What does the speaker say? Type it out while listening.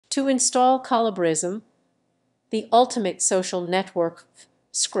To install colibrism, the ultimate social network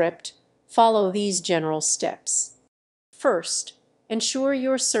script, follow these general steps. First, ensure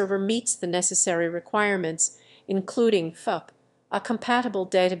your server meets the necessary requirements, including FUP, a compatible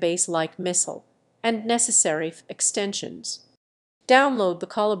database like Missile, and necessary extensions. Download the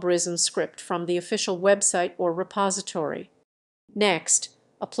colibrism script from the official website or repository. Next,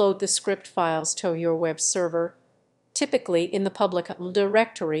 upload the script files to your web server, typically in the public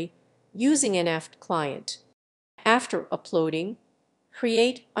directory, using an apt client. After uploading,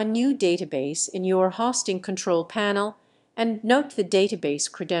 create a new database in your hosting control panel and note the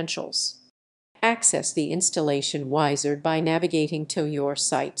database credentials. Access the installation wizard by navigating to your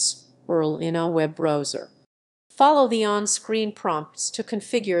site's URL in a web browser. Follow the on-screen prompts to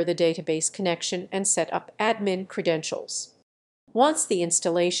configure the database connection and set up admin credentials. Once the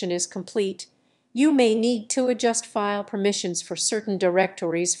installation is complete, you may need to adjust file permissions for certain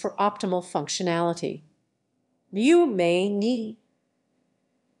directories for optimal functionality. You may need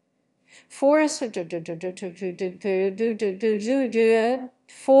for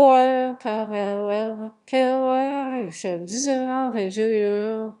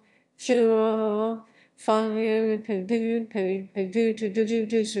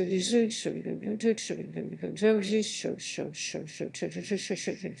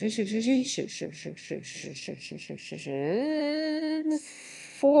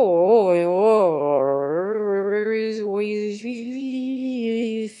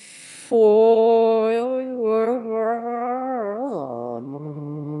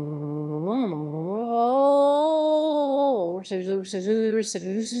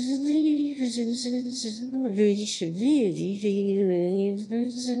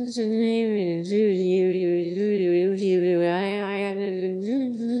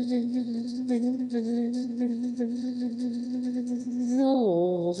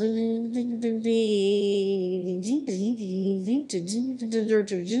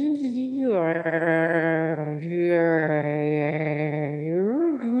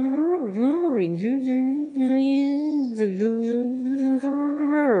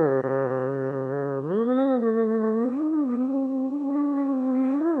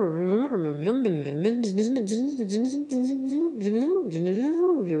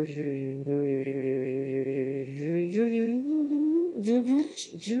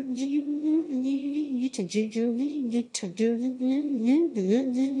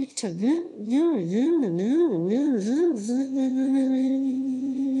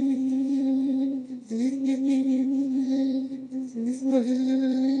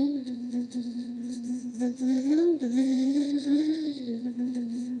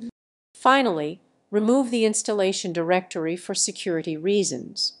Finally, remove the installation directory for security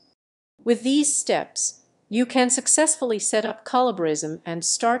reasons. With these steps, you can successfully set up colibrism and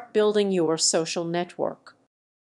start building your social network.